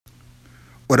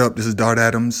What up? This is Dart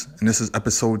Adams, and this is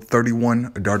episode 31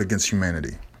 of Dart Against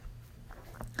Humanity.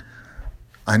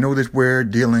 I know that we're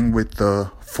dealing with the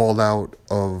fallout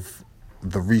of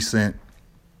the recent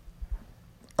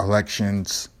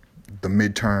elections, the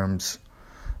midterms,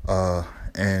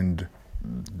 and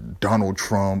Donald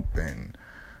Trump and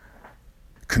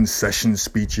concession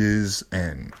speeches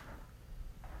and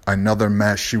another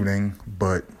mass shooting,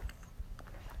 but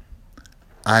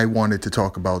I wanted to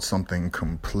talk about something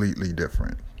completely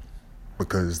different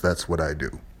because that's what I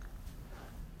do.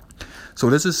 So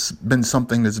this has been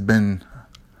something that's been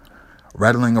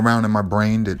rattling around in my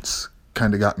brain. It's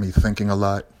kind of got me thinking a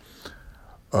lot.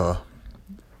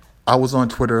 I was on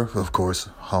Twitter, of course.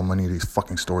 How many of these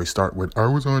fucking stories start with I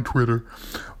was on Twitter?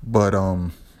 But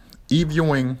Eve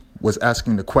Ewing was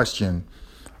asking the question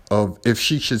of if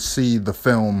she should see the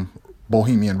film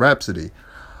Bohemian Rhapsody,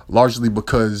 largely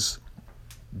because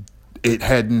it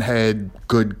hadn't had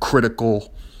good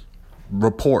critical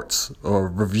reports or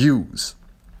reviews.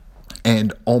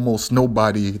 And almost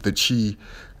nobody that she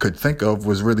could think of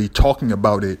was really talking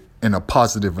about it in a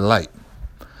positive light.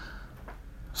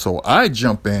 So I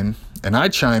jump in and I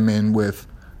chime in with,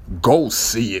 go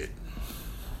see it.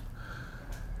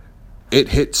 It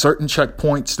hit certain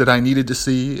checkpoints that I needed to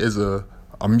see as a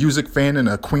music fan and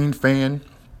a Queen fan.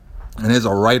 And as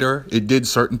a writer, it did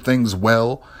certain things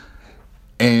well.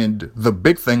 And the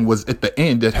big thing was at the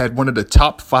end, it had one of the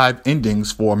top 5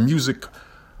 endings for a musical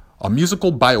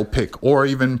biopic or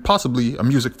even possibly a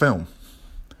music film.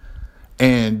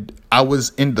 And I was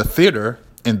in the theater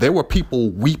and there were people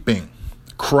weeping,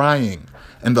 crying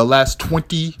in the last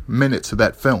 20 minutes of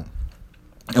that film.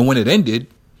 And when it ended,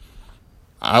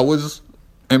 I was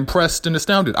impressed and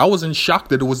astounded. I was in shock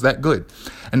that it was that good.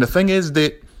 And the thing is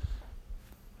that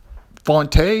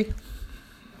Fonte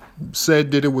said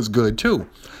that it was good too.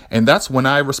 And that's when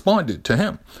I responded to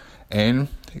him. And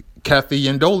Kathy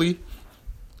Yandoli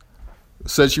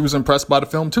said she was impressed by the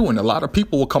film too. And a lot of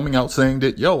people were coming out saying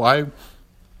that, I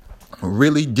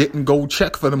really didn't go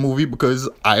check for the movie because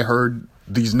I heard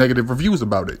these negative reviews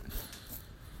about it.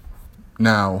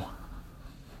 Now,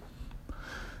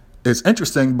 it's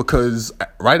interesting because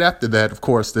right after that, of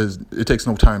course, it takes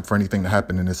no time for anything to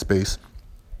happen in this space.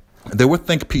 There were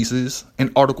think pieces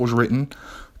and articles written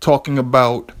talking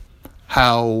about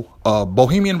how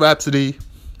Bohemian Rhapsody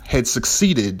had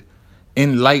succeeded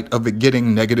in light of it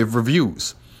getting negative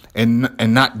reviews and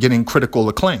not getting critical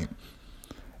acclaim.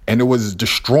 And it was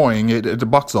destroying it at the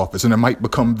box office. And it might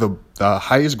become the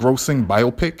highest grossing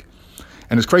biopic.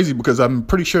 And it's crazy because I'm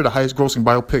pretty sure the highest grossing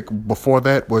biopic before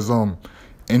that was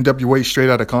NWA Straight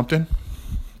Outta Compton.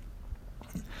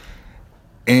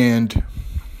 And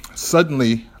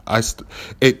suddenly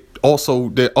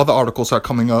the other articles start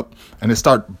coming up and they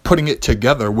start putting it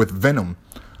together with Venom.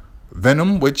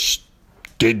 Venom, which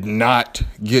did not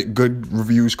get good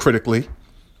reviews critically,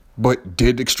 but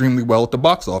did extremely well at the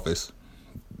box office.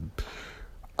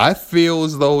 I feel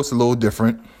as though it's a little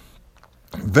different.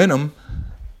 Venom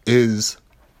is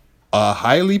a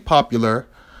highly popular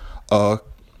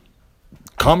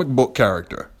comic book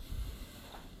character.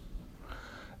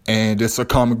 And it's a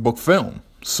comic book film.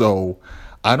 So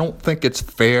I don't think it's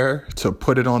fair to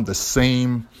put it on the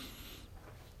same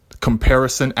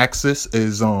comparison axis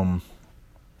as a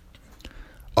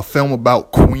film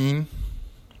about Queen.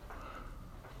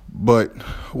 But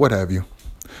what have you.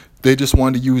 They just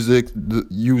wanted to use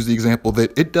the example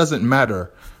that it doesn't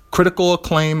matter. Critical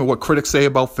acclaim and what critics say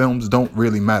about films don't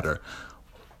really matter.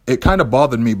 It kind of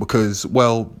bothered me because,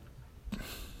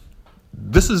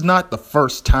 this is not the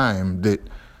first time that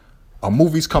a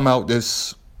movie's come out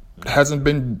that hasn't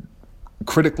been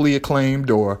critically acclaimed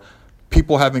or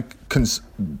people haven't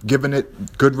given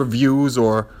it good reviews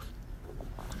or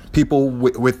people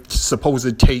with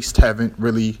supposed taste haven't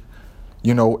really,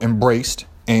 embraced,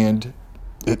 and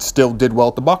it still did well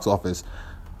at the box office.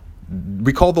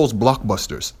 We call those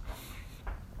blockbusters.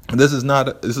 This is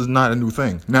not a new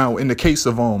thing. Now, in the case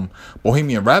of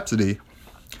Bohemian Rhapsody,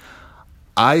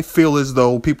 I feel as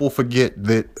though people forget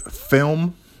that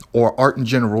film or art in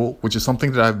general, which is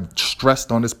something that I've stressed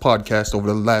on this podcast over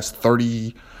the last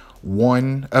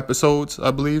 31 episodes,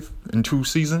 I believe, in 2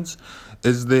 seasons,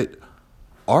 is that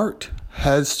art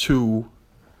has to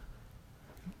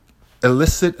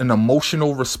elicit an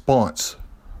emotional response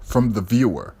from the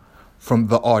viewer, from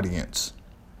the audience.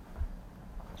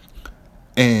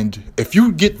 And if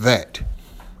you get that,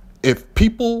 if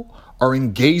people are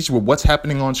engaged with what's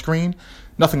happening on screen,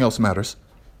 nothing else matters.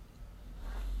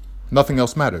 Nothing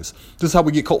else matters. This is how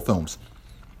we get cult films.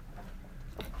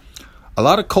 A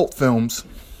lot of cult films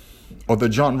or the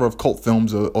genre of cult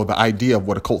films, or the idea of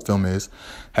what a cult film is,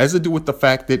 has to do with the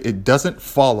fact that it doesn't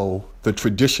follow the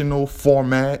traditional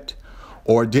format,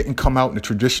 or it didn't come out in a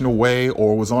traditional way,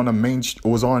 or was on a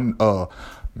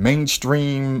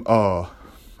mainstream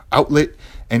outlet,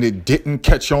 and it didn't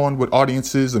catch on with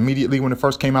audiences immediately when it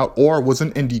first came out, or was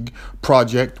an indie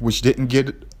project which didn't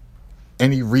get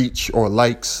any reach or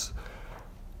likes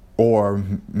or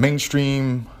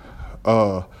mainstream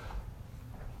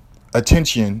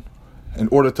attention in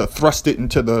order to thrust it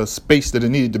into the space that it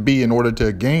needed to be in order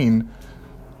to gain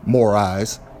more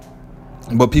eyes.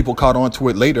 But people caught on to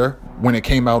it later when it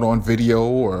came out on video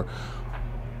or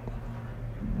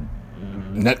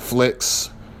Netflix,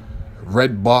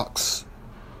 Redbox,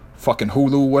 fucking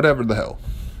Hulu, whatever the hell,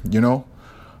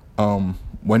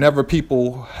 whenever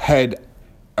people had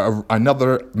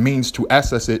another means to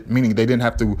access it, meaning they didn't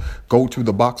have to go to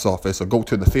the box office or go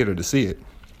to the theater to see it,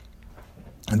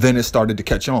 then it started to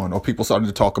catch on, or people started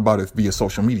to talk about it via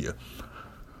social media.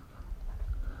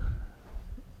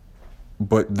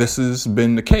 But this has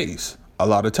been the case a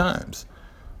lot of times,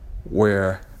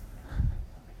 where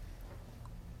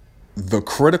the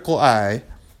critical eye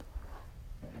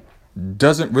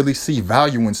doesn't really see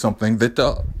value in something that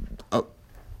the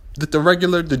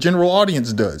general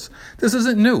audience does. This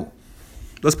isn't new.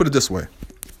 Let's put it this way.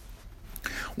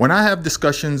 When I have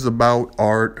discussions about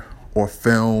art or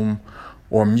film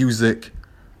or music,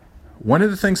 one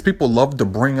of the things people love to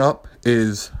bring up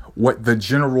is what the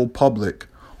general public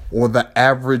or the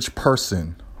average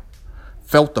person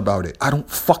felt about it. I don't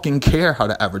fucking care how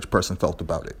the average person felt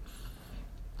about it.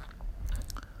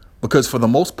 Because for the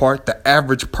most part, the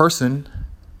average person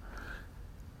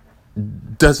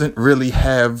doesn't really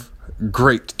have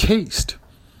great taste,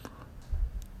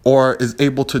 or is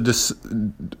able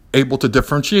to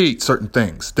differentiate certain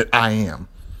things that I am.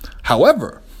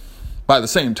 However, by the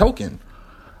same token,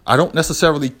 I don't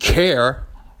necessarily care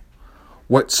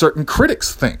what certain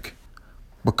critics think,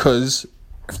 because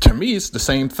to me it's the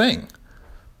same thing.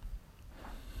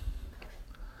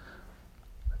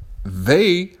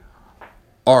 They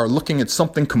are looking at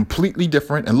something completely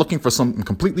different and looking for something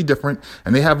completely different,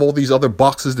 and they have all these other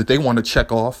boxes that they want to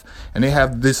check off, and they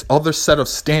have this other set of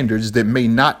standards that may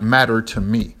not matter to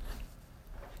me.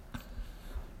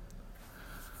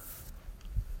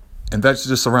 And that's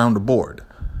just around the board.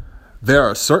 There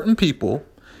are certain people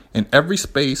in every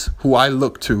space who I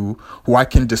look to, who I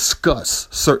can discuss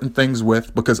certain things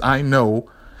with, because I know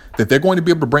that they're going to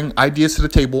be able to bring ideas to the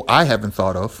table I haven't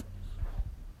thought of,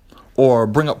 or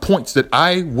bring up points that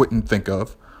I wouldn't think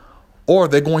of, or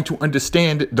they're going to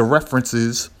understand the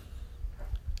references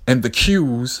and the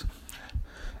cues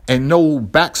and know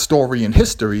backstory and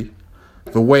history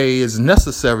the way is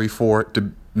necessary for it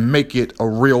to make it a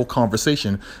real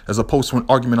conversation, as opposed to an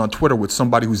argument on Twitter with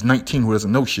somebody who's 19 who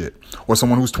doesn't know shit, or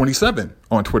someone who's 27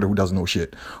 on Twitter who doesn't know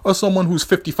shit, or someone who's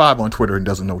 55 on Twitter and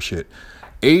doesn't know shit.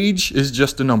 Age is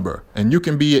just a number, and you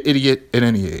can be an idiot at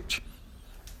any age.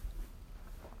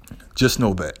 Just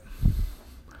know that.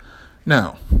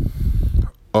 Now,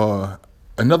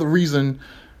 another reason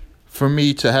for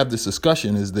me to have this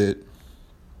discussion is that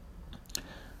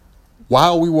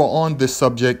while we were on this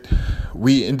subject,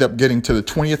 we ended up getting to the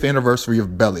 20th anniversary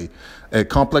of Belly. At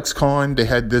Complex Con, they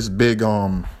had this big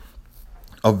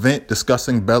event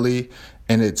discussing Belly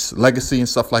and its legacy and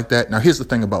stuff like that. Now, here's the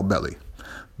thing about Belly.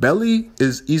 Belly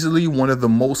is easily one of the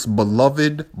most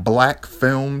beloved black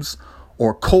films,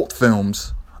 or cult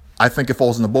films, I think it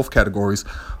falls into both categories,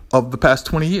 of the past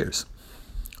 20 years.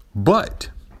 But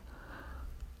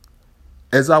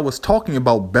as I was talking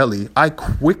about Belly, I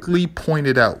quickly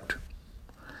pointed out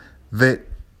that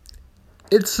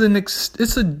it's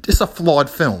a flawed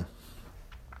film.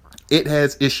 It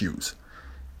has issues.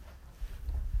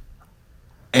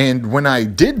 And when I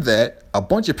did that, a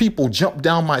bunch of people jumped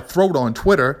down my throat on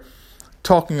Twitter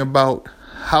talking about,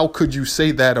 how could you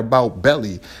say that about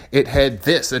Belly? It had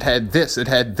this, it had this, it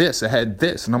had this, it had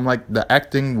this. And I'm like, the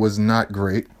acting was not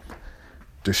great.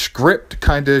 The script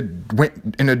kind of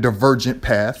went in a divergent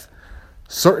path.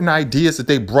 Certain ideas that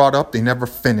they brought up, they never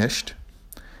finished.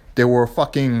 There were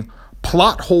fucking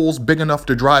plot holes big enough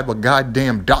to drive a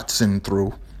goddamn Datsun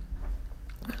through.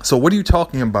 So what are you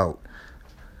talking about?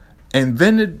 And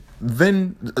then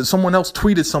someone else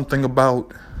tweeted something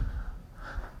about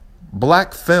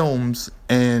black films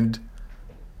and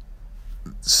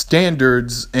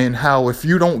standards, and how if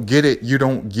you don't get it, you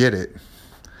don't get it.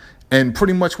 And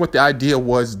pretty much what the idea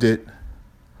was that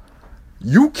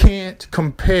you can't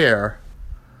compare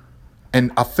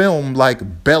a film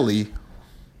like Belly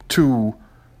to,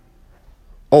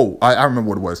 I remember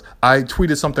what it was. I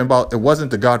tweeted something about, it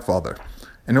wasn't The Godfather.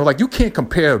 And they're like, you can't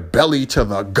compare Belly to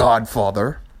The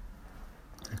Godfather.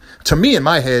 To me, in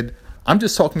my head, I'm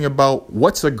just talking about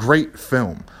what's a great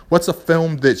film. What's a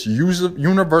film that's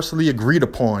universally agreed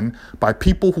upon by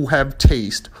people who have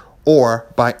taste,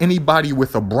 or by anybody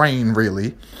with a brain,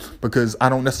 really, because I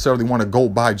don't necessarily want to go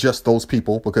by just those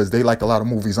people because they like a lot of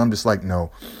movies. I'm just like,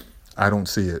 no, I don't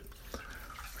see it.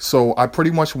 So I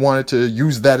pretty much wanted to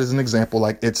use that as an example.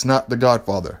 Like, it's not The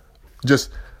Godfather.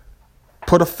 Just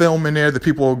put a film in there that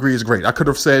people agree is great. I could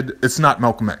have said it's not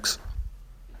Malcolm X,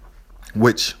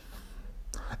 which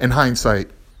in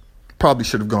hindsight probably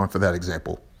should have gone for that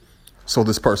example. So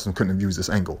this person couldn't have used this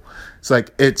angle. It's like,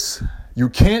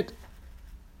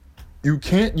 you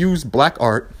can't use black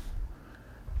art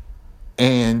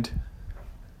and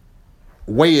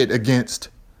weigh it against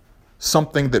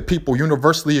something that people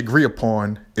universally agree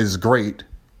upon is great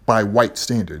by white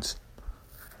standards.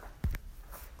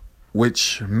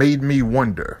 Which made me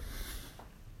wonder.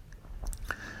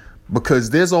 Because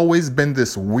there's always been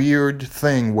this weird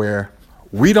thing where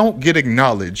we don't get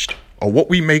acknowledged, or what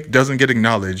we make doesn't get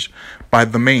acknowledged by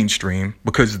the mainstream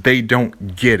because they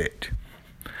don't get it.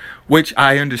 Which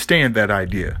I understand that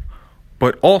idea.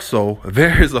 But also,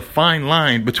 there is a fine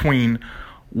line between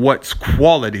what's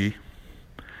quality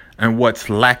and what's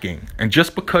lacking. And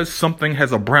just because something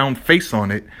has a brown face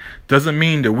on it doesn't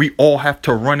mean that we all have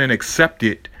to run and accept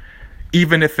it,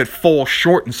 even if it falls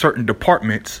short in certain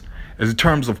departments in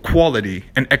terms of quality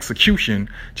and execution,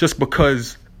 just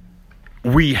because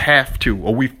we have to,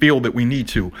 or we feel that we need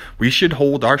to. We should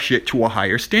hold our shit to a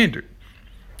higher standard.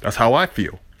 That's how I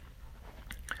feel.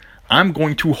 I'm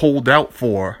going to hold out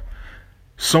for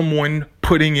someone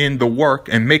putting in the work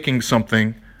and making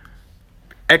something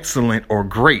excellent or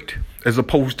great, as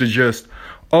opposed to just,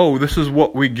 oh, this is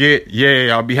what we get.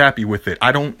 Yeah, I'll be happy with it.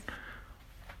 I don't,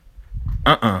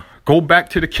 go back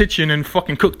to the kitchen and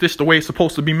fucking cook this the way it's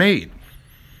supposed to be made.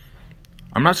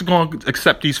 I'm not just going to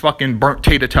accept these fucking burnt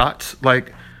tater tots.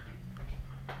 Like,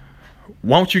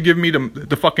 why don't you give me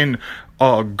the fucking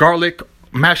garlic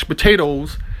mashed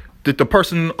potatoes that the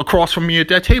person across from me at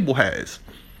that table has?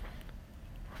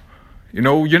 You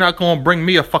know, you're not going to bring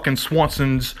me a fucking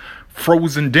Swanson's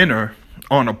frozen dinner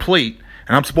on a plate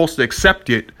and I'm supposed to accept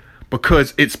it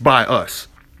because it's by us.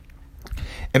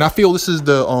 And I feel this is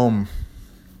the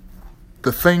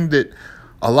thing that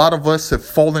a lot of us have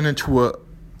fallen into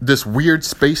this weird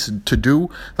space to do.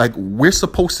 Like, we're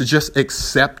supposed to just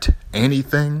accept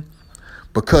anything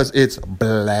because it's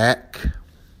black.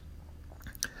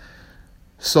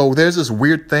 So there's this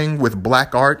weird thing with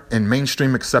black art and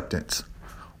mainstream acceptance,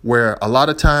 where a lot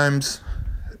of times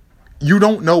you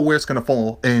don't know where it's going to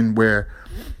fall, and where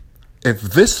if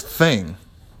this thing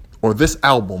or this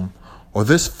album or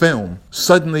this film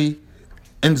suddenly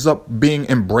ends up being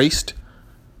embraced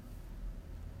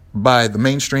by the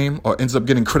mainstream or ends up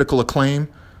getting critical acclaim,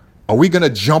 are we going to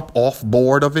jump off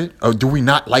board of it? Or do we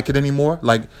not like it anymore?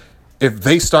 Like, if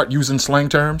they start using slang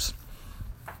terms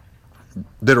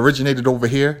that originated over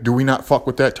here, do we not fuck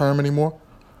with that term anymore?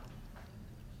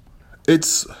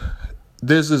 There's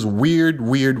this weird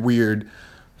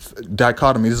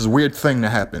dichotomy. This is a weird thing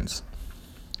that happens.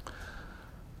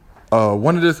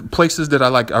 One of the places that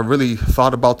I really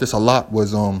thought about this a lot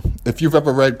was, if you've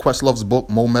ever read Questlove's book,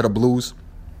 Mo Meta Blues,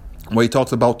 where he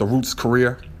talks about the Roots'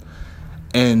 career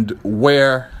and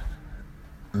where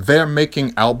they're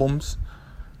making albums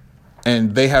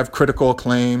and they have critical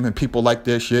acclaim and people like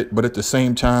their shit, but at the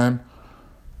same time,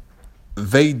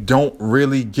 they don't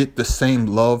really get the same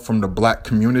love from the black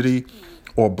community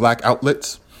or black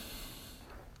outlets.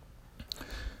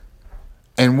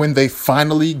 And when they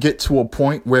finally get to a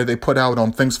point where they put out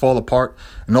Things Fall Apart,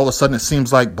 and all of a sudden it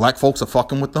seems like black folks are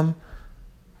fucking with them,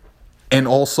 and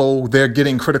also they're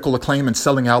getting critical acclaim and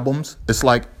selling albums, it's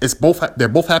like they're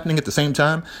both happening at the same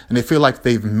time, and they feel like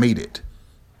they've made it.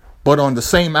 But on the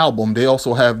same album, they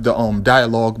also have the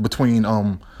dialogue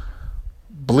between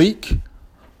Bleak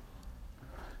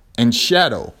and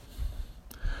Shadow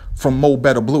from Mo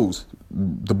Better Blues.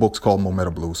 The book's called Mo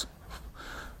Meta Blues.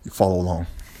 You follow along.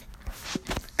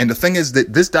 And the thing is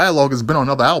that this dialogue has been on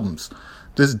other albums.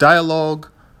 This dialogue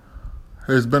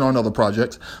has been on other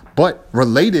projects, but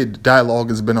related dialogue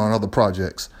has been on other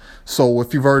projects. So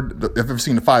if you've ever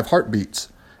seen the 5 Heartbeats,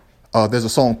 there's a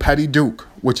song Patty Duke,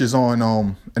 which is on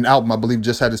an album I believe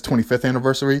just had its 25th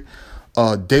anniversary,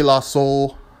 De La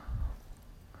Soul,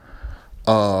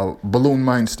 Balloon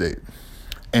Mind State.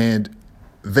 And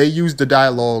they use the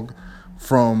dialogue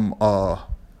from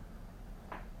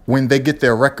when they get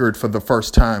their record for the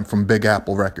first time from Big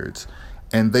Apple Records.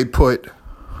 And they put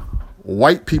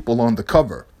white people on the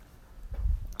cover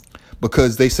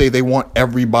because they say they want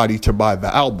everybody to buy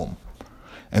the album.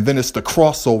 And then it's the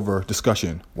crossover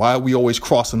discussion. Why are we always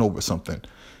crossing over something?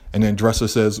 And then Dresser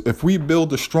says, if we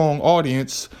build a strong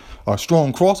audience, a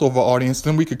strong crossover audience,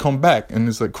 then we could come back. And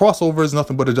it's like, crossover is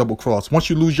nothing but a double cross. Once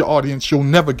you lose your audience, you'll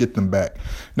never get them back.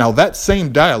 Now, that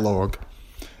same dialogue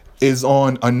is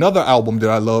on another album that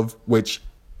I love, which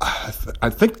I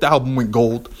think the album went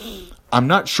gold. I'm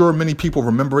not sure many people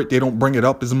remember it. They don't bring it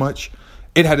up as much.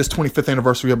 It had its 25th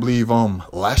anniversary, I believe,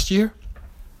 last year.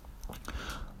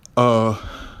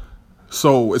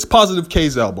 So it's Positive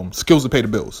K's album, Skills to Pay the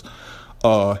Bills.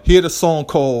 He had a song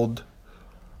called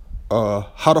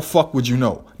How the Fuck Would You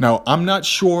Know? Now, I'm not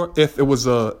sure if it was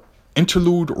a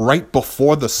interlude right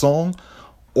before the song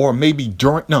or maybe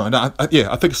during. I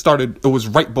think it was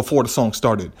right before the song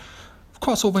started.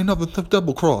 Crossover ain't another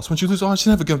double cross. Once you lose audience,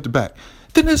 you never give it back.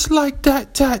 Then it's like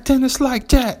that, then it's like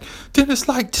that. Then it's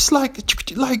like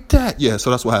that. Yeah, so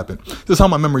that's what happened. This is how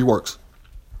my memory works.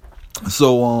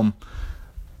 So,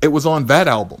 it was on that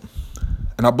album.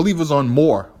 And I believe it was on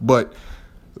more. But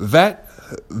that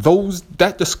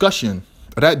discussion,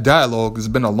 that dialogue has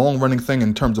been a long running thing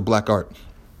in terms of black art.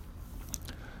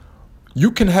 You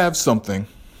can have something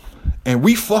and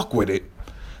we fuck with it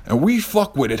and we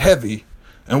fuck with it heavy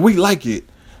and we like it.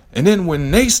 And then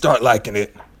when they start liking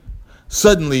it,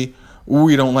 suddenly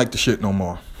we don't like the shit no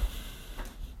more.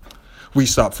 We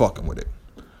stop fucking with it.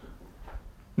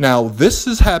 Now, this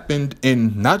has happened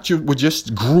in with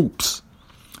just groups,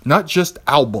 not just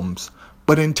albums,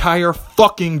 but entire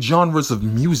fucking genres of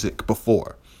music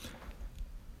before.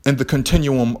 In the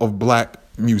continuum of black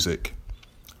music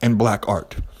and black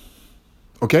art.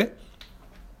 Okay?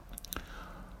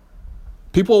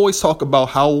 People always talk about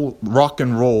how rock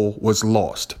and roll was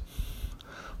lost.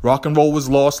 Rock and roll was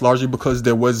lost largely because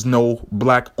there was no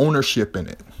black ownership in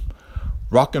it.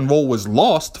 Rock and roll was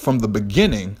lost from the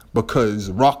beginning because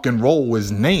rock and roll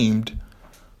was named.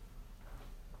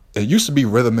 It used to be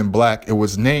rhythm and black. It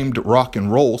was named rock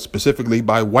and roll specifically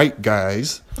by white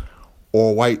guys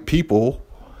or white people,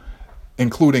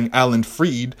 including Alan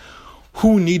Freed,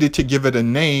 who needed to give it a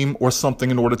name or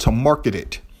something in order to market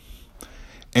it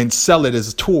and sell it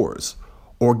as tours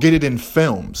or get it in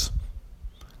films.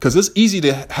 Because it's easy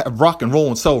to have rock and roll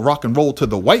and sell rock and roll to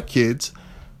the white kids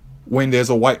when there's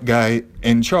a white guy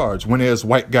in charge, when there's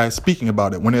white guys speaking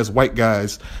about it, when there's white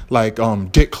guys like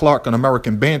Dick Clark on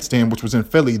American Bandstand, which was in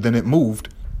Philly, then it moved,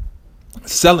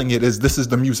 selling it as this is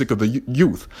the music of the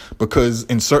youth. Because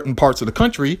in certain parts of the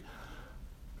country,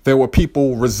 there were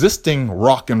people resisting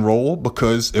rock and roll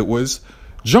because it was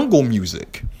jungle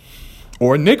music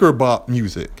or nigger bop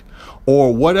music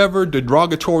or whatever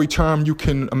derogatory term you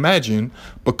can imagine,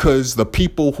 because the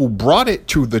people who brought it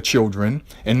to the children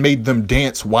and made them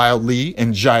dance wildly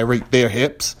and gyrate their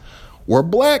hips were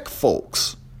black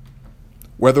folks.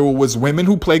 Whether it was women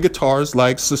who play guitars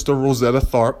like Sister Rosetta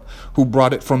Tharpe, who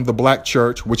brought it from the black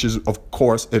church, which is, of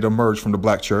course, it emerged from the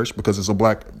black church because it's a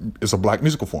black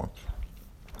musical form.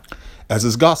 As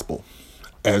is gospel,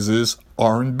 as is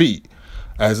R&B,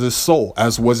 as is soul,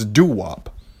 as was doo-wop,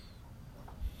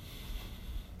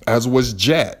 as was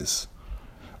jazz,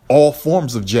 all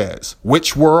forms of jazz,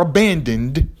 which were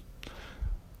abandoned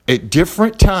at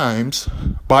different times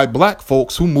by black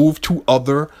folks who moved to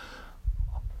other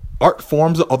art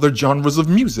forms or other genres of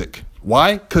music.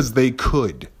 Why? Because they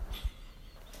could.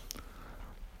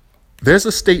 There's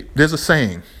a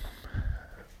saying,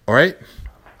 all right?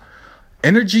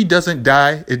 Energy doesn't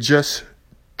die, it just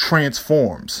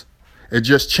transforms. It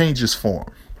just changes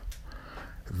form.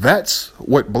 That's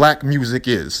what black music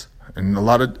is. In a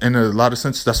lot of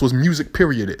sense, that's what music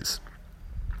period is.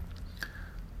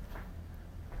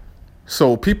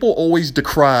 So people always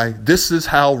decry this is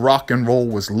how rock and roll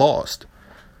was lost.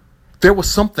 There was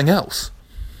something else.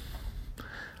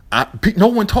 No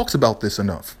one talks about this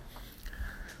enough.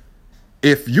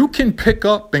 If you can pick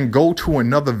up and go to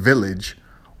another village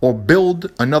or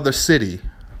build another city,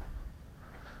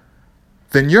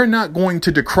 then you're not going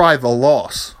to decry the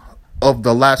loss of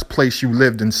the last place you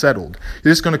lived and settled.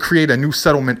 You're just going to create a new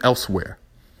settlement elsewhere.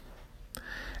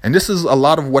 And this is a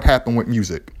lot of what happened with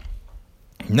music.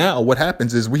 Now what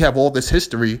happens is we have all this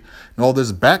history and all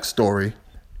this backstory,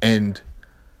 and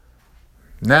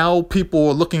now people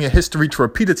are looking at history to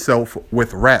repeat itself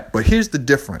with rap. But here's the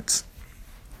difference.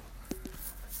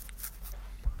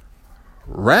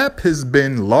 Rap has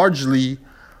been largely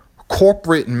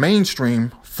corporate and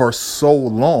mainstream for so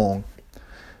long,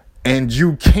 and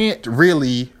you can't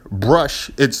really brush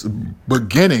its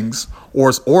beginnings or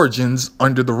its origins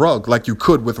under the rug like you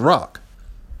could with rock.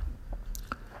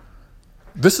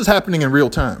 This is happening in real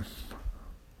time.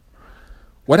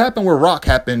 What happened with rock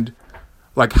happened,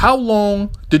 like, how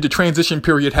long did the transition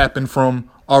period happen from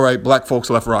all right, black folks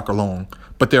left rock alone,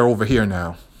 but they're over here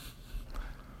now.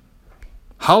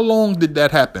 How long did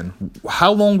that happen?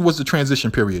 How long was the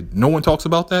transition period? No one talks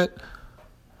about that?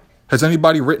 Has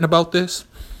anybody written about this?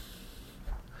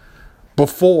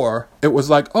 Before, it was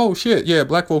like, oh shit, yeah,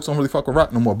 black folks don't really fuck with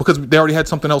rock no more because they already had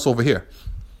something else over here.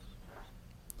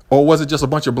 Or was it just a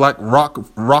bunch of black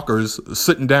rockers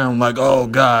sitting down like, oh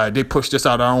God, they pushed us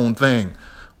out our own thing.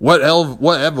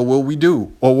 Whatever will we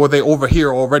do? Or were they over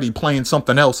here already playing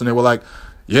something else and they were like,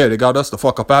 yeah, they got us the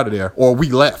fuck up out of there. Or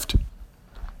we left.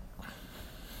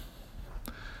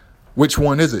 Which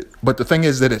one is it? But the thing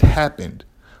is that it happened.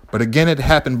 But again, it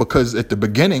happened because at the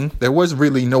beginning, there was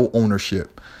really no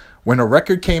ownership. When a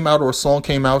record came out or a song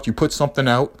came out, you put something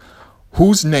out,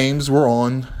 whose names were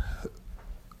on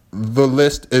the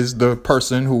list is the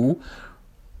person who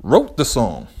wrote the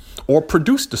song or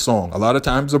produced the song. A lot of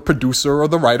times the producer or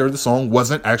the writer of the song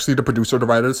wasn't actually the producer or the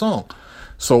writer of the song.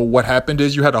 So what happened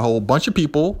is you had a whole bunch of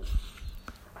people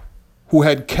who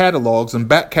had catalogs and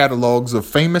back catalogs of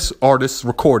famous artists'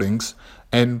 recordings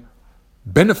and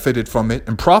benefited from it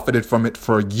and profited from it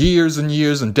for years and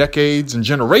years and decades and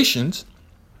generations,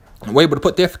 and were able to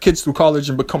put their kids through college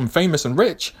and become famous and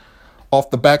rich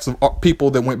off the backs of people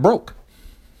that went broke.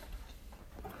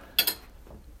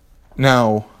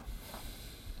 Now,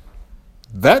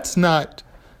 that's not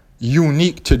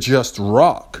unique to just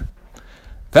rock.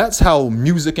 That's how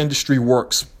music industry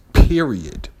works,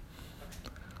 period.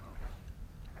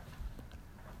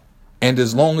 And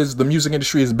as long as the music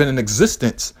industry has been in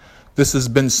existence, this has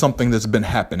been something that's been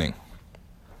happening.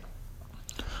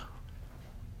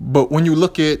 But when you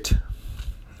look at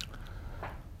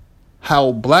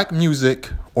how black music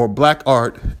or black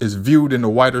art is viewed in a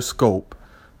wider scope,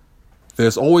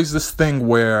 there's always this thing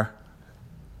where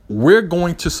we're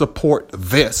going to support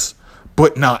this,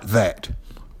 but not that.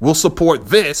 We'll support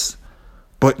this,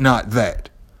 but not that.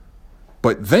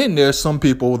 But then there's some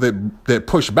people that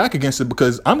push back against it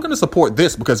because I'm going to support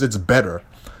this because it's better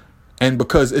and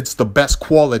because it's the best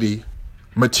quality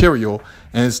material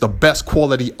and it's the best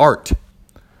quality art,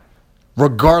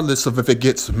 regardless of if it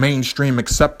gets mainstream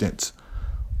acceptance.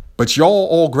 But y'all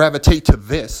all gravitate to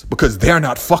this because they're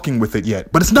not fucking with it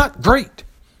yet. But it's not great.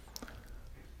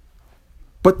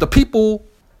 But the people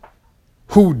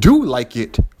who do like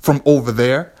it from over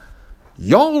there,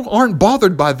 y'all aren't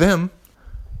bothered by them.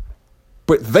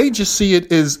 But they just see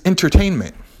it as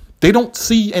entertainment. They don't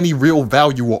see any real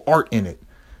value or art in it.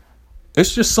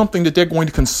 It's just something that they're going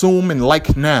to consume and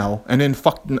like now and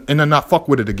then not fuck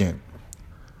with it again.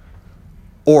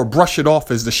 Or brush it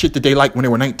off as the shit that they liked when they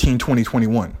were 19, 20,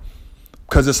 21.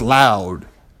 Because it's loud.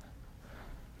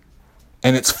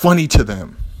 And it's funny to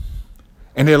them.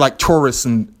 And they're like tourists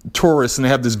and they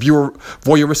have this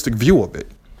voyeuristic view of it.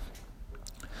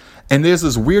 And there's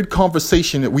this weird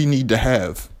conversation that we need to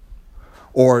have.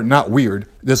 Or not weird.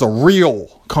 There's a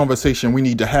real conversation we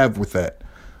need to have with that.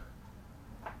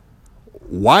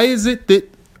 Why is it that,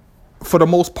 for the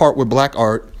most part with black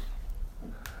art,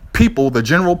 people, the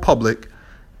general public,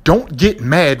 don't get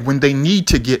mad when they need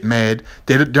to get mad?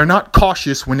 They're not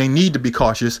cautious when they need to be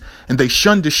cautious. And they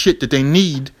shun the shit that they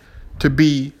need to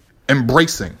be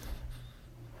embracing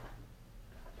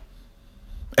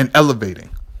and elevating.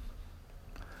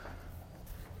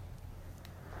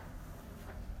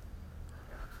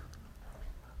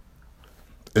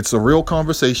 It's a real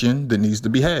conversation that needs to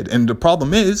be had. And the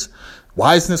problem is,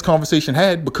 why isn't this conversation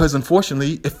had? Because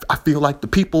unfortunately, I feel like the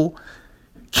people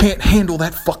can't handle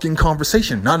that fucking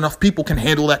conversation. Not enough people can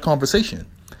handle that conversation.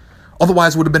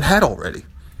 Otherwise, it would have been had already.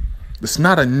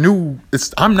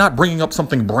 I'm not bringing up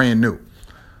something brand new.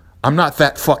 I'm not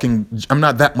that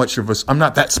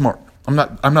smart. I'm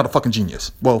not a fucking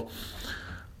genius. Well,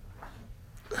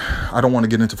 I don't want to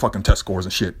get into fucking test scores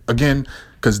and shit again,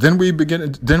 because then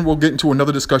we'll get into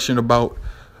another discussion about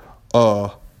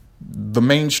the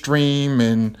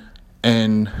mainstream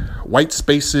and white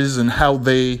spaces and how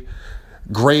they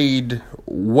grade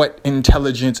what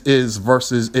intelligence is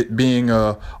versus it being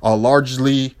a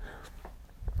largely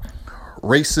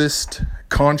racist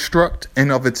construct in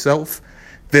of itself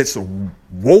that's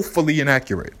woefully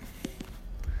inaccurate.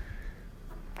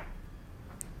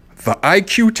 The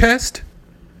IQ test,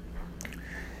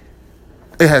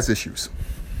 it has issues,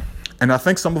 and I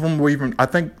think some of them were even. I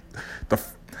think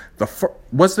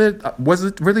was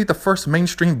it really the first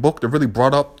mainstream book that really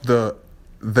brought up the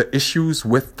issues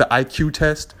with the IQ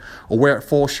test or where it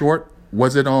falls short?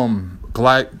 Was it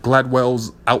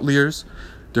Gladwell's Outliers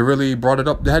that really brought it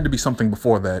up? There had to be something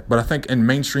before that, but I think in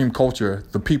mainstream culture,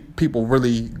 the people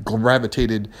really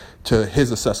gravitated to his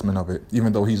assessment of it,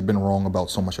 even though he's been wrong about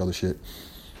so much other shit.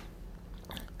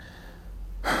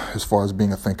 as far as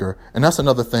being a thinker. And that's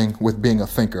another thing with being a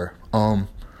thinker.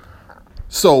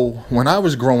 So when I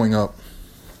was growing up,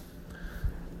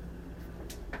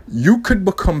 you could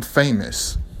become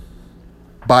famous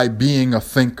by being a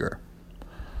thinker,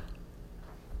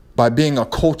 by being a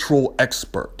cultural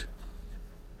expert,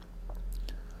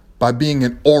 by being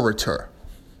an orator,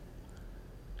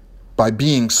 by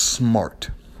being smart.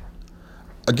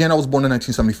 Again, I was born in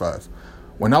 1975.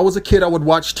 When I was a kid, I would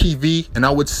watch TV and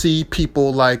I would see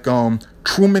people like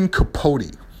Truman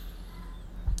Capote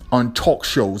on talk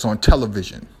shows on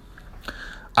television.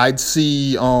 I'd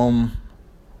see James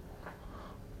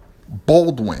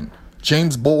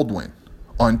Baldwin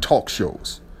on talk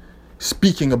shows,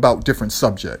 speaking about different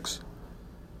subjects.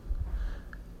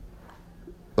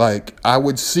 Like, I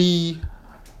would see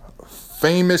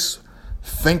famous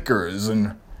thinkers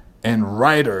and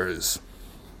writers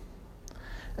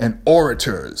and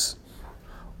orators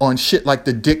on shit like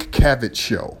the Dick Cavett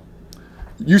Show.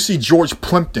 You see George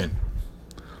Plimpton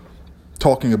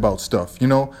talking about stuff, you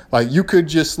know? Like, you could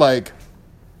just, like,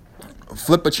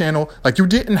 flip a channel. Like, you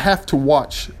didn't have to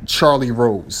watch Charlie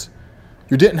Rose.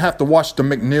 You didn't have to watch the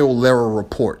McNeil-Lehrer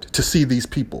Report to see these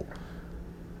people.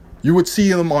 You would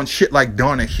see them on shit like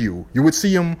Donahue. You would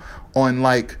see them on,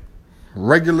 like,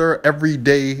 regular,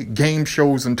 everyday game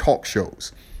shows and talk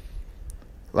shows.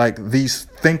 Like, these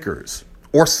thinkers.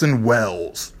 Orson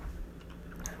Welles.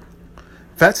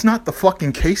 That's not the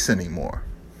fucking case anymore.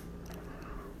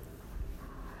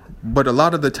 But a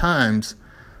lot of the times,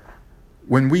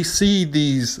 when we see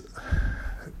these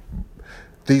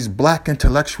black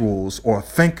intellectuals or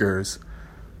thinkers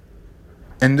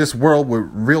in this world with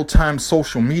real-time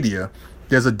social media,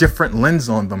 there's a different lens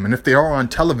on them. And if they are on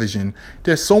television,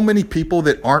 there's so many people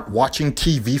that aren't watching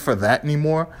TV for that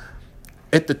anymore.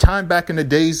 At the time, back in the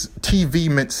days, TV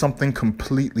meant something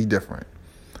completely different.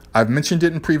 I've mentioned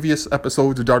it in previous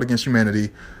episodes of Dart Against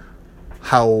Humanity,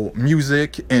 how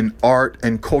music and art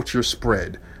and culture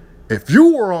spread. If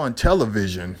you were on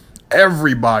television,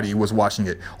 everybody was watching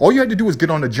it. All you had to do was get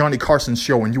on the Johnny Carson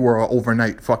show and you were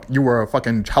a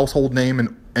fucking household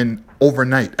name, and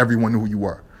overnight everyone knew who you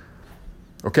were.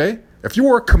 Okay? If you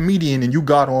were a comedian and you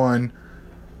got on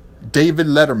David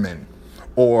Letterman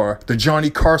or the Johnny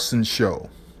Carson show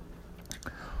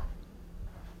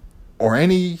or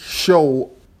any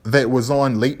show that was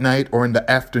on late night or in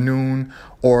the afternoon,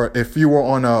 or if you were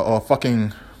on a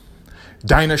fucking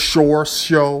Dinah Shore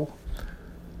show,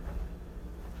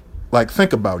 like,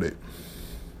 think about it.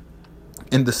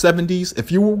 In the 70s,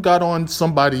 if you got on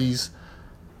somebody's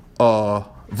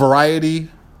variety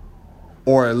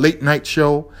or a late night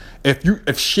show,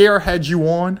 if Cher had you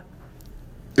on,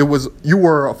 you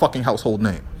were a fucking household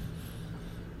name.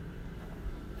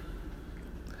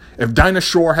 If Dinah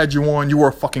Shore had you on, you were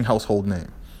a fucking household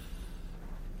name.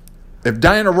 If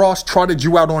Diana Ross trotted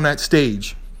you out on that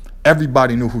stage,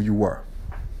 everybody knew who you were.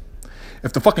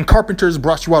 If the fucking Carpenters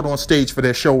brought you out on stage for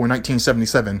their show in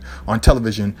 1977 on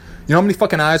television, you know how many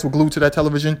fucking eyes were glued to that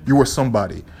television? You were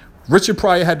somebody. Richard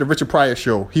Pryor had the Richard Pryor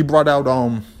show. He brought out,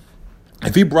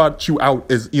 if he brought you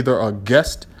out as either a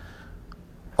guest,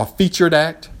 a featured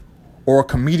act, or a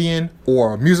comedian,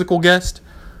 or a musical guest,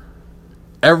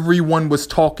 everyone was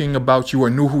talking about you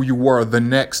or knew who you were the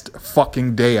next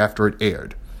fucking day after it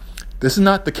aired. This is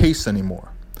not the case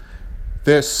anymore.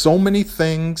 There's so many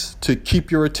things to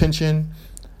keep your attention,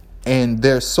 and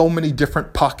there's so many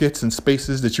different pockets and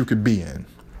spaces that you could be in.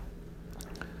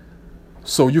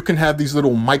 So you can have these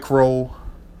little micro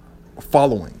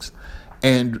followings.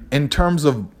 And in terms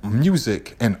of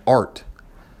music and art,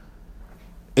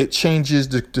 it changes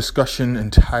the discussion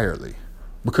entirely,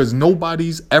 because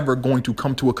nobody's ever going to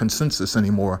come to a consensus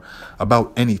anymore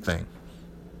about anything.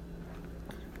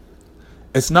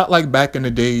 It's not like back in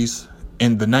the days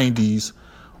in the 90s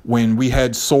when we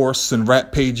had Source and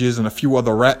Rap Pages and a few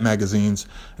other rap magazines.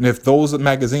 And if those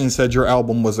magazines said your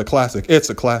album was a classic, it's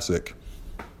a classic.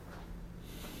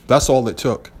 That's all it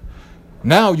took.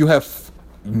 Now you have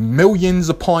millions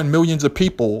upon millions of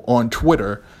people on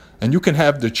Twitter, and you can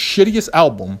have the shittiest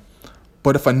album,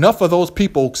 but if enough of those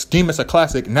people deem it's a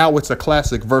classic, now it's a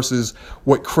classic, versus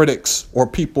what critics or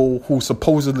people who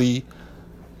supposedly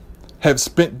have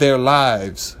spent their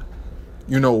lives,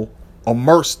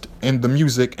 immersed in the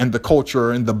music and the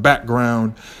culture and the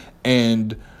background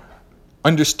and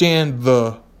understand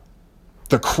the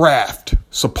craft,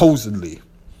 supposedly,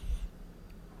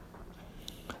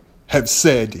 have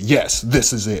said, yes,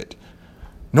 this is it.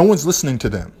 No one's listening to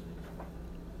them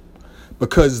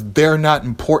because they're not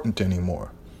important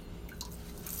anymore.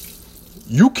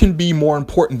 You can be more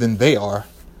important than they are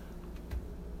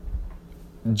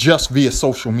just via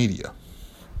social media.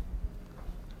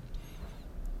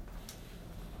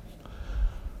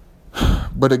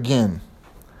 But again,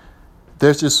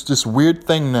 there's just this weird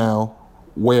thing now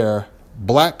where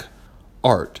black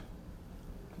art,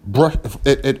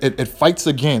 it fights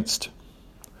against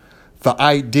the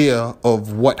idea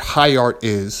of what high art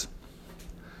is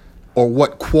or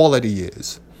what quality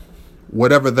is,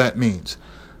 whatever that means.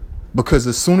 Because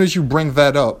as soon as you bring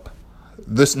that up,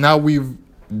 now we've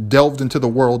delved into the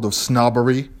world of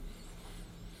snobbery.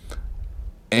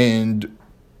 And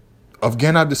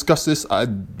again, I've discussed this.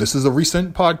 This is a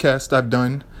recent podcast I've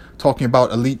done talking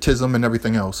about elitism and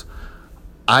everything else.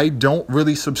 I don't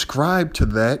really subscribe to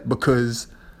that because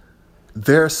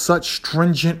there are such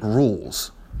stringent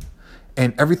rules.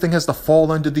 And everything has to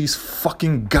fall under these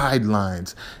fucking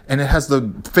guidelines. And it has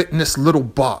to fit in this little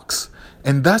box.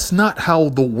 And that's not how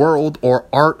the world or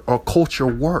art or culture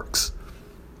works.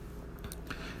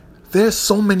 There's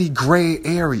so many gray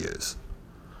areas.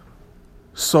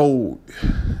 So,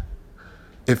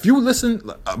 if you listen,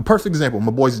 a perfect example,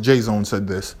 my boy J-Zone said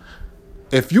this.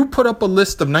 If you put up a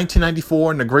list of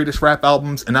 1994 and the greatest rap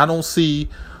albums and I don't see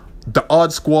the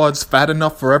Odd Squad's Fat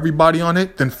Enough for Everybody on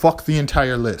it, then fuck the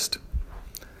entire list.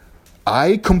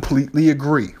 I completely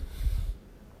agree.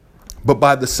 But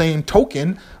by the same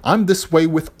token, I'm this way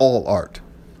with all art.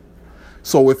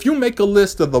 So if you make a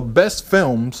list of the best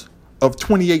films of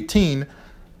 2018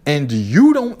 and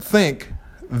you don't think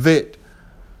that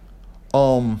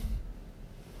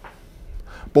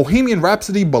Bohemian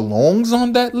Rhapsody belongs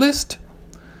on that list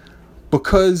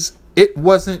because it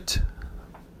wasn't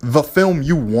the film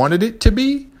you wanted it to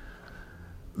be,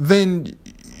 then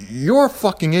you're a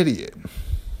fucking idiot.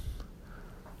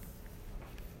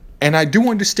 And I do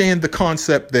understand the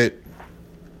concept that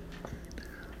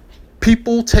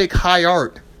people take high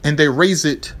art and they raise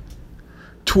it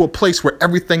to a place where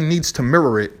everything needs to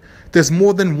mirror it. There's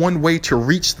more than one way to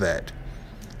reach that.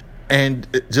 And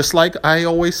just like I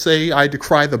always say, I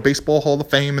decry the Baseball Hall of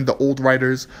Fame and the old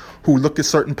writers who look at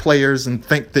certain players and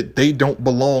think that they don't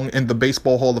belong in the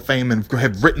Baseball Hall of Fame and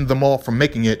have written them off from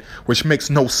making it, which makes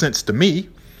no sense to me.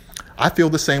 I feel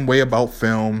the same way about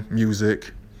film,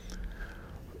 music,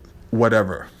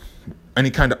 whatever.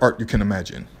 Any kind of art you can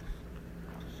imagine.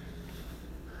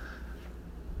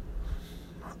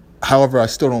 However, I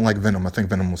still don't like Venom. I think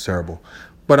Venom was terrible.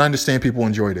 But I understand people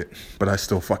enjoyed it. But I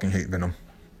still fucking hate Venom.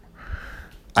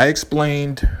 I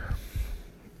explained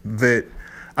that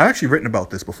I've actually written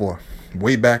about this before,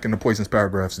 way back in the Poisonous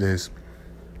Paragraphs days.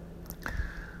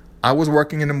 I was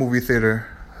working in a movie theater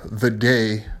the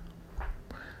day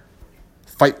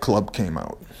Fight Club came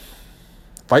out.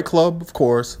 Fight Club, of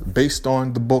course, based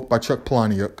on the book by Chuck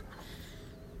Palahniuk.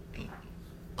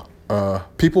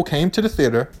 People came to the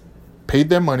theater, paid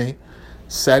their money,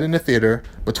 sat in the theater.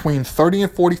 Between 30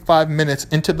 and 45 minutes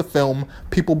into the film,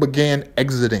 people began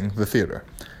exiting the theater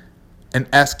and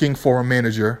asking for a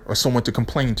manager or someone to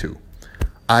complain to.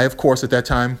 I, of course, at that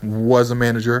time was a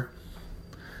manager,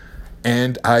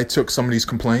 and I took some of these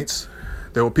complaints.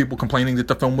 There were people complaining that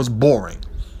the film was boring,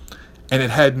 and it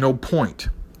had no point,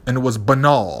 and it was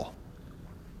banal,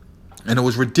 and it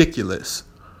was ridiculous.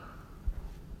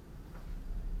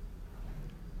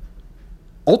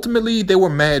 Ultimately, they were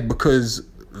mad because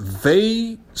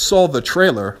they saw the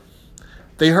trailer.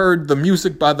 They heard the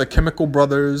music by the Chemical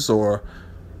Brothers or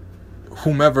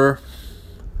whomever.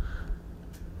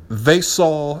 They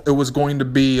saw it was going to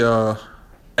be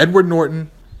Edward Norton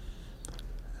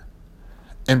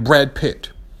and Brad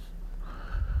Pitt.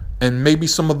 And maybe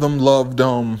some of them loved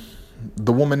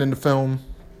the woman in the film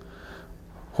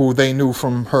who they knew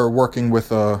from her working with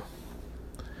the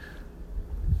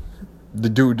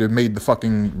dude that made the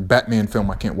fucking Batman film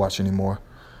I can't watch anymore.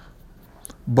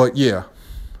 But yeah,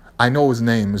 I know his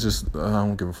name. It's just, I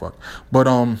don't give a fuck. But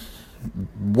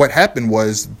what happened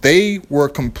was they were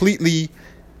completely,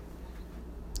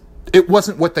 it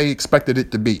wasn't what they expected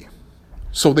it to be.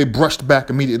 So they brushed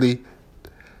back immediately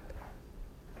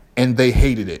and they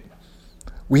hated it.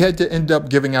 We had to end up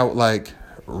giving out like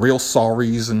real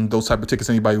sorries and those type of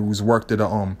tickets. Anybody who's worked at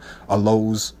a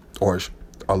Lowe's or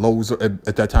a Lowe's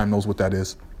at that time knows what that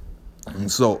is.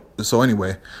 And so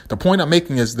anyway, the point I'm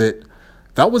making is that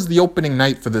was the opening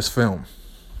night for this film.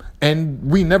 And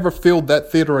we never filled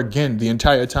that theater again the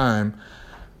entire time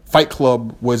Fight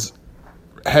Club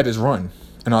had his run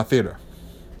in our theater.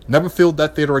 Never filled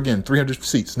that theater again. 300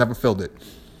 seats, never filled it.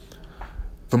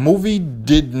 The movie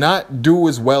did not do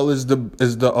as well as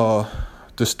the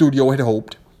studio had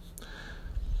hoped.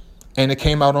 And it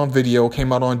came out on video,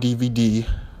 came out on DVD,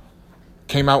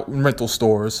 came out in rental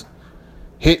stores,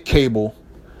 hit cable,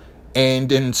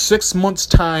 and in 6 months'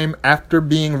 time after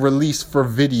being released for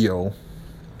video,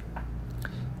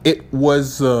 it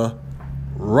was a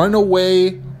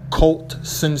runaway cult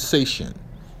sensation.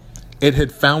 It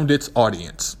had found its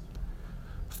audience.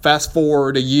 Fast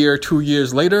forward a year, 2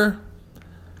 years later,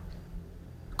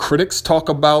 critics talk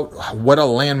about what a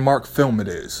landmark film it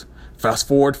is. Fast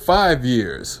forward 5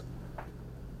 years,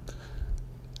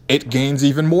 it gains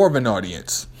even more of an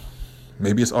audience.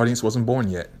 Maybe its audience wasn't born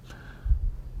yet.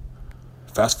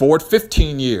 Fast forward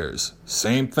 15 years,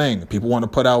 same thing. People want to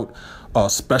put out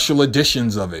special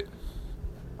editions of it.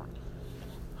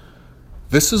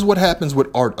 This is what happens with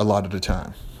art a lot of the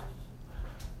time.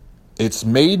 It's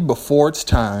made before its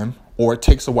time, or it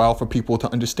takes a while for people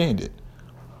to understand it.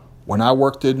 When I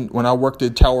worked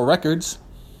at Tower Records,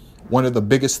 one of the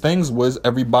biggest things was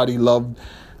everybody loved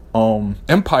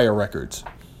Empire Records.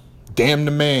 Damn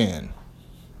the Man.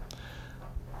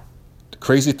 The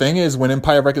crazy thing is, when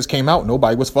Empire Records came out,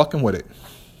 nobody was fucking with it.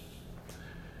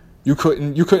 You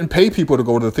couldn't pay people to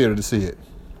go to the theater to see it.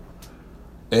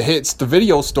 It hits the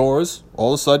video stores.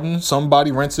 All of a sudden,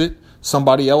 somebody rents it.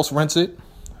 Somebody else rents it.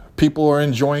 People are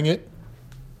enjoying it.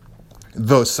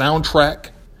 The soundtrack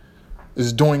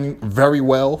is doing very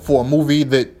well for a movie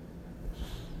that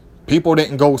people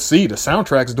didn't go see. The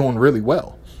soundtrack's doing really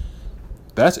well.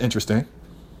 That's interesting.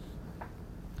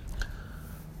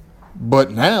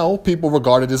 But now people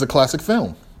regard it as a classic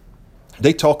film.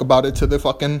 They talk about it till they're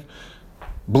fucking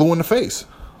blue in the face.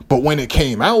 But when it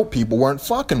came out, people weren't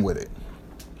fucking with it.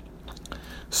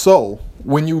 So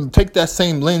when you take that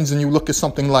same lens and you look at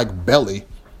something like Belly,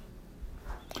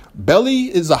 Belly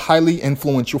is a highly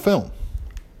influential film.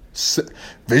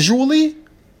 Visually,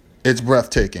 it's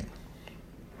breathtaking.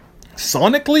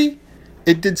 Sonically,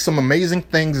 it did some amazing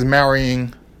things,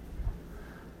 marrying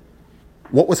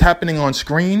what was happening on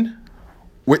screen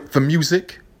with the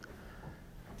music.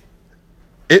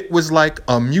 It was like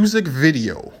a music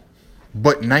video,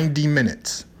 but 90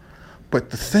 minutes. But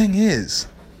the thing is,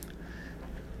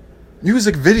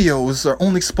 music videos are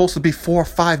only supposed to be 4 or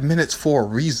 5 minutes for a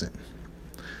reason.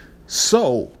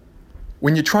 So,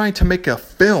 when you're trying to make a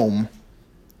film,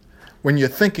 when you're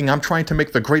thinking, I'm trying to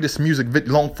make the greatest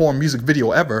long-form music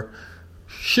video ever,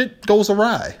 shit goes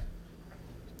awry.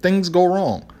 Things go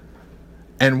wrong.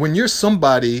 And when you're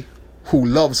somebody who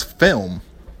loves film,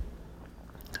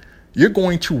 you're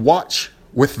going to watch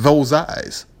with those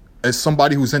eyes as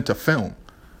somebody who's into film.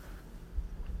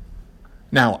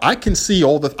 Now, I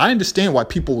understand why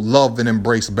people love and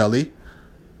embrace Belly.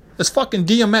 It's fucking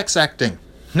DMX acting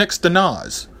next to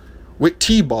Nas with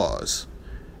T-bars,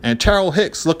 and Terrell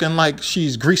Hicks looking like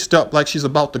she's greased up, like she's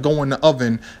about to go in the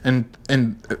oven and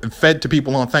fed to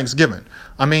people on Thanksgiving.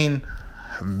 I mean,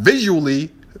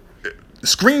 visually,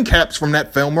 screen caps from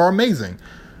that film are amazing.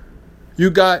 You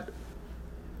got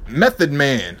Method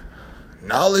Man,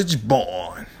 Knowledge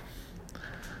Born.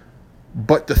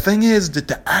 But the thing is that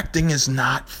the acting is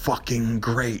not fucking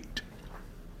great.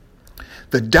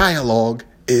 The dialogue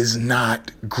is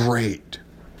not great.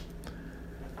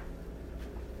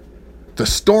 The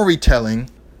storytelling,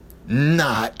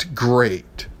 not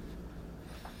great.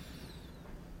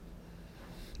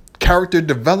 Character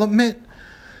development,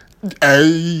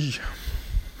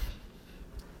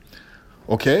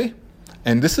 okay?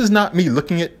 And this is not me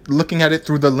looking at it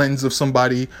through the lens of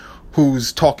somebody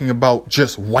who's talking about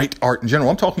just white art in general.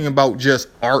 I'm talking about just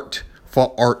art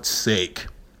for art's sake.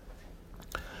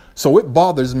 So it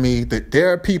bothers me that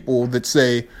there are people that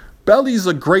say, Belly's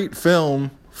a great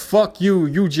film. Fuck you,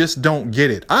 you just don't get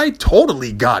it. I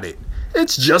totally got it.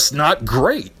 It's just not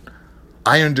great.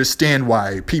 I understand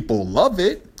why people love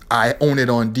it. I own it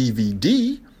on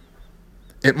DVD.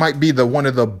 It might be one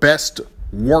of the best,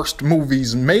 worst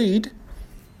movies made.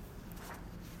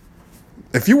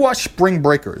 If you watch Spring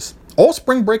Breakers, all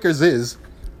Spring Breakers is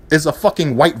a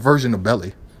fucking white version of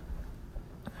Belly.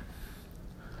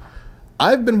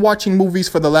 I've been watching movies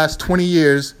for the last 20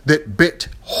 years that bit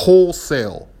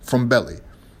wholesale from Belly.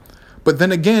 But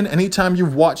then again, anytime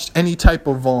you've watched any type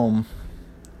of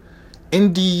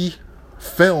indie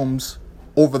films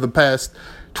over the past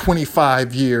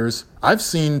 25 years, I've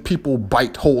seen people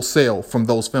bite wholesale from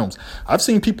those films. I've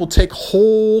seen people take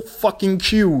whole fucking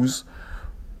cues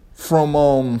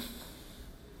from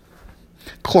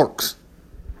Clerks,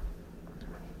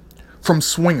 from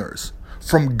Swingers,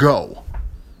 from Go.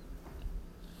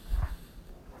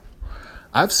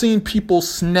 I've seen people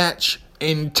snatch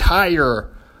entire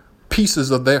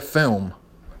pieces of their film,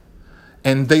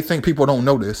 and they think people don't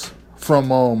notice,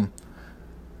 from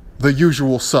The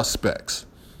Usual Suspects,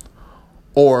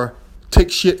 or take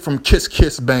shit from Kiss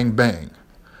Kiss Bang Bang.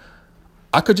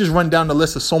 I could just run down the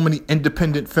list of so many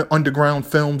independent underground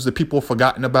films that people have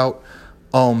forgotten about.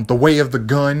 The Way of the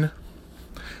Gun.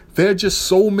 There are just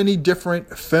so many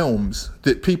different films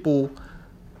that people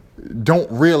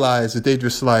don't realize that they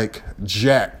just like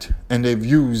jacked and they've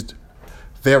used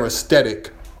their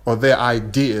aesthetic or their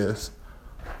ideas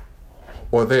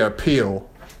or their appeal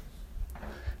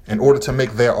in order to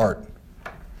make their art.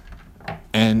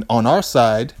 And on our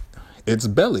side, it's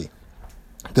Belly.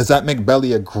 Does that make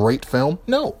Belly a great film?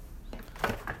 No.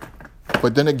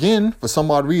 But then again, for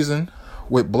some odd reason,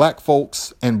 with black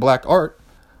folks and black art,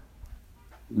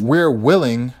 we're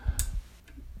willing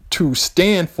to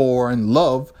stand for and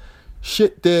love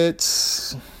shit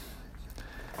that's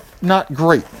not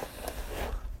great.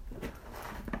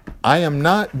 I am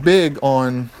not big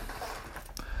on,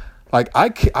 like,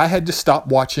 I had to stop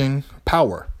watching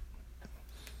Power.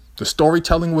 The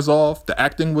storytelling was off, the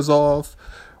acting was off,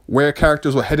 where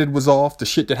characters were headed was off, the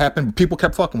shit that happened, people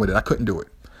kept fucking with it. I couldn't do it.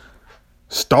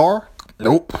 Star?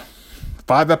 Nope.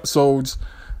 5 episodes,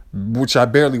 which I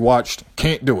barely watched,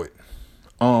 can't do it.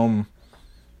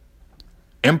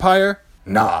 Empire?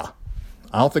 Nah.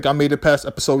 I don't think I made it past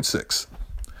episode 6.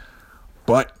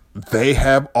 But they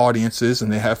have audiences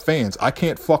and they have fans. I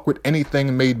can't fuck with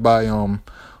anything made by, damn,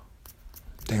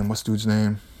 what's dude's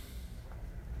name?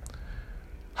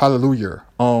 Hallelujah.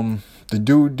 The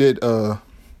dude did, God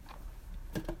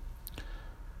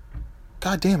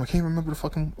damn, I can't remember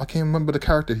the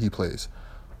character he plays.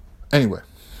 Anyway,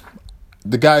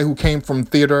 the guy who came from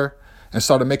theater and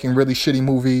started making really shitty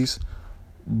movies,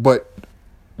 but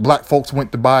black folks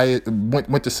went to buy it,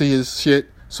 went to see his shit.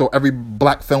 So every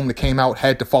black film that came out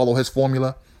had to follow his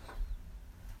formula.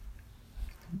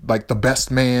 Like The Best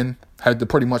Man had to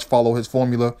pretty much follow his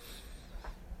formula.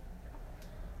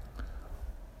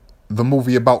 The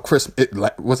movie about Christmas,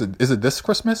 is it This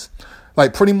Christmas?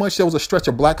 Like, pretty much there was a stretch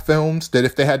of black films that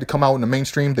if they had to come out in the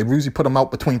mainstream, they usually put them out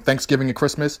between Thanksgiving and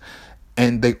Christmas.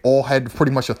 And they all had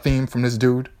pretty much a theme from this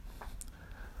dude.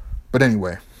 But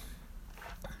anyway,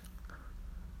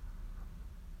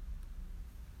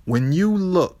 when you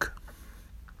look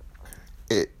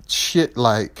at shit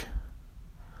like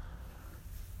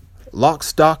Lock,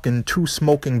 Stock, and Two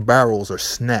Smoking Barrels or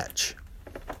Snatch,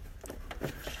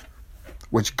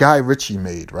 which Guy Ritchie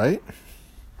made, right?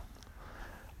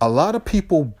 A lot of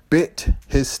people bit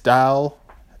his style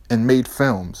and made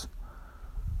films.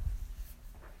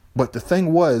 But the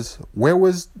thing was, where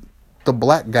was the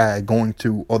black guy going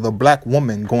to, or the black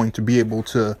woman going to be able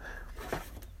to,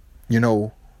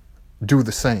 do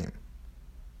the same?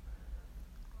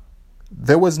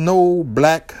 There was no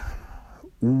black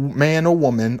man or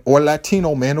woman or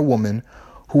Latino man or woman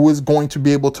who was going to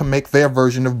be able to make their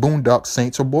version of Boondock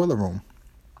Saints or Boiler Room.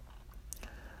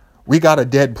 We got a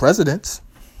Dead Presidents.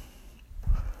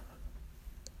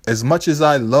 As much as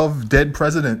I love Dead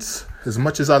Presidents, as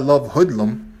much as I love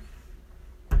Hoodlum,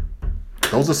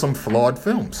 those are some flawed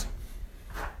films.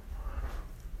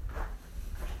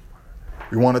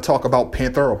 You want to talk about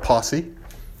Panther or Posse?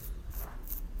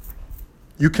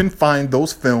 You can find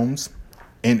those films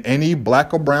in any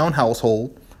black or brown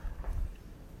household,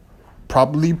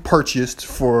 probably purchased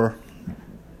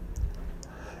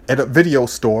at a video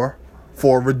store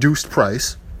for a reduced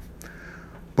price.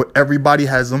 But everybody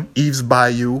has them. Eve's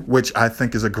Bayou, which I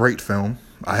think is a great film.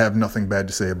 I have nothing bad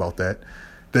to say about that.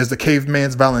 There's The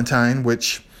Caveman's Valentine,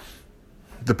 which,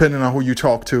 depending on who you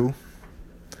talk to,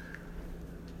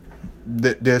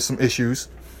 there's some issues.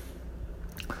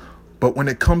 But when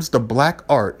it comes to black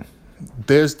art,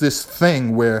 there's this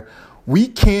thing where we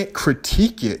can't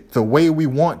critique it the way we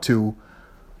want to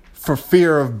for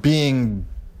fear of being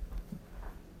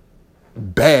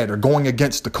bad or going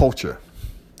against the culture.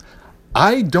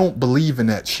 I don't believe in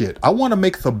that shit. I want to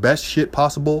make the best shit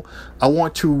possible. I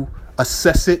want to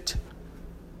assess it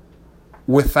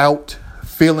without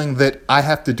feeling that I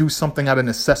have to do something out of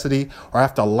necessity or I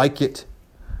have to like it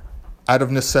out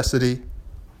of necessity.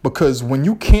 Because when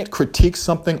you can't critique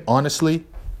something honestly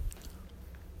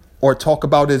or talk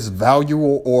about its value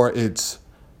or its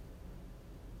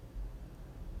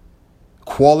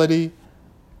quality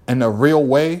in a real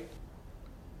way,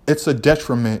 it's a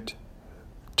detriment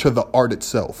to the art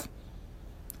itself.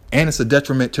 And it's a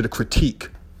detriment to the critique.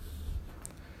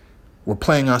 We're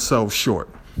playing ourselves short.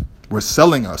 We're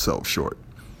selling ourselves short.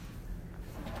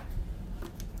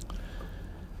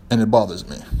 And it bothers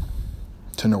me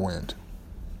to no end.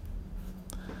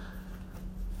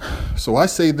 So I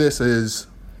say this as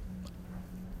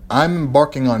I'm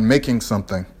embarking on making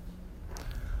something.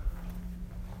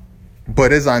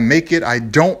 But as I make it, I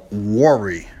don't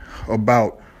worry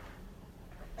about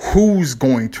who's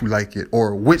going to like it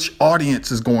or which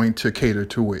audience is going to cater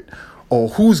to it or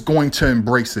who's going to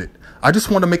embrace it. I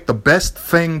just want to make the best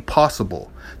thing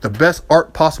possible, the best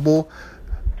art possible.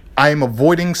 I am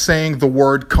avoiding saying the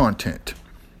word content.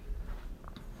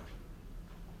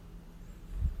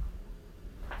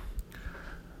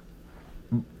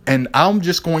 And I'm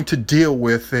just going to deal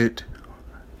with it,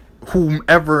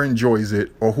 whomever enjoys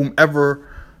it, or whomever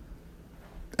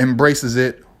embraces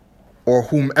it, or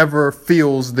whomever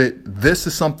feels that this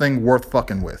is something worth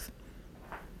fucking with.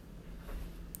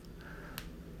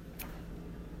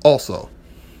 Also,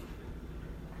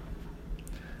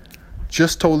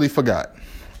 just totally forgot.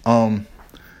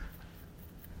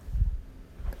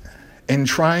 In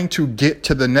trying to get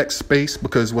to the next space,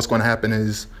 because what's going to happen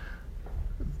is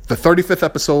the 35th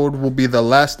episode will be the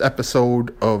last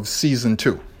episode of season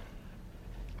 2.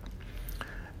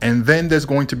 And then there's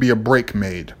going to be a break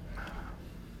made.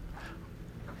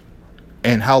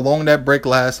 And how long that break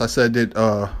lasts, I said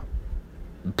that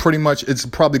pretty much it's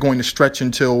probably going to stretch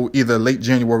until either late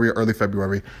January or early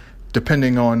February,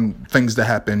 depending on things that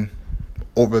happen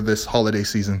over this holiday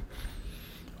season.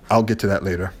 I'll get to that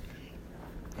later.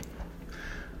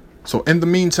 So in the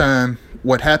meantime,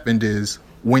 what happened is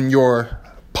when your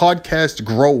podcast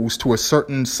grows to a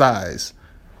certain size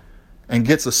and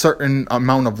gets a certain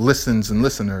amount of listens and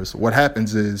listeners, what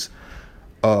happens is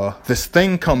this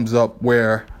thing comes up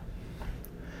where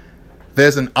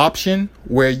there's an option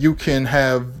where you can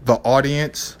have the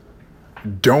audience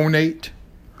donate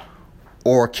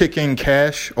or kick in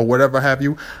cash or whatever have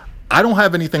you. I don't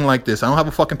have anything like this. I don't have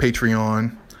a fucking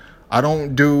Patreon. I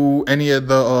don't do any of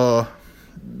the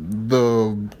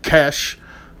cash,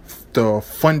 the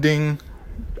funding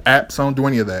apps. I don't do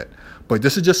any of that. But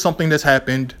this is just something that's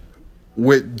happened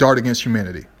with Dart Against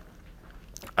Humanity.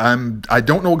 I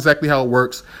don't know exactly how it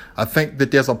works. I think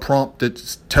that there's a prompt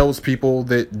that tells people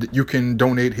that you can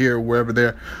donate here, wherever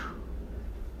there.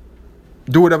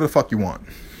 Do whatever the fuck you want.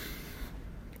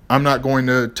 I'm not going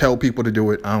to tell people to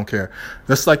do it. I don't care.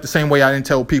 That's like the same way I didn't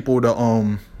tell people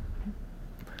to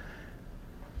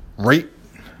rate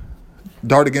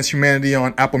Dart Against Humanity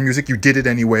on Apple Music. You did it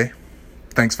anyway.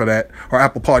 Thanks for that. Or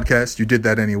Apple Podcasts. You did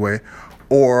that anyway.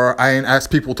 Or I didn't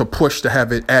ask people to push to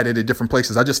have it added at different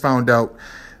places. I just found out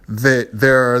that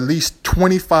there are at least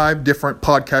 25 different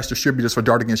podcast distributors for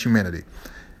Dart Against Humanity.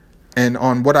 And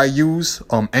on what I use,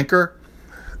 Anchor,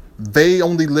 they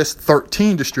only list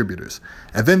 13 distributors.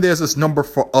 And then there's this number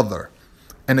for other.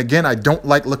 And again, I don't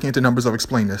like looking at the numbers. I'll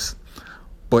explain this.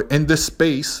 But in this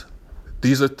space,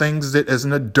 these are things that as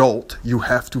an adult, you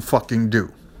have to fucking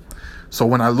do. So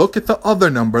when I look at the other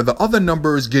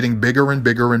number is getting bigger and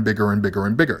bigger and bigger and bigger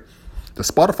and bigger. The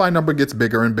Spotify number gets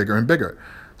bigger and bigger and bigger.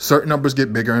 Certain numbers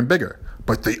get bigger and bigger.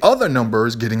 But the other number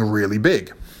is getting really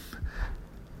big.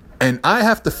 And I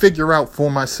have to figure out for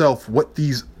myself what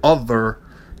these other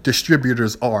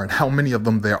distributors are and how many of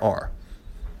them there are.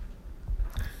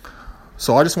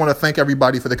 So I just want to thank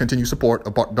everybody for the continued support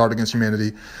of Dart Against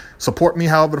Humanity. Support me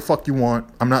however the fuck you want.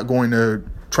 I'm not going to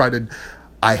try to...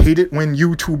 I hate it when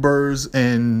YouTubers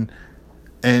and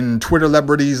Twitter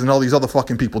celebrities and all these other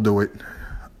fucking people do it.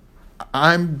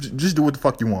 Just do what the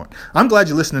fuck you want. I'm glad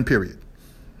you're listening, period.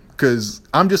 Because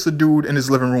I'm just a dude in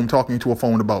his living room talking to a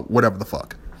phone about whatever the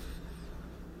fuck.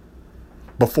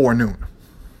 Before noon.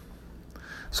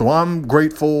 So I'm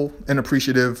grateful and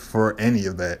appreciative for any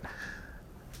of that.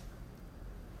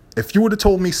 If you would have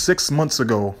told me 6 months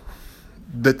ago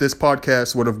that this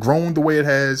podcast would have grown the way it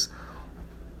has,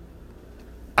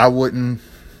 I wouldn't.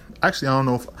 Actually, I don't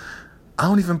know if I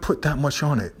don't even put that much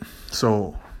on it.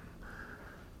 So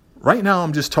right now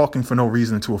I'm just talking for no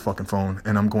reason to a fucking phone,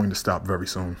 and I'm going to stop very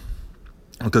soon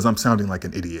because I'm sounding like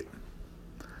an idiot.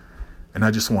 And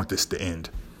I just want this to end.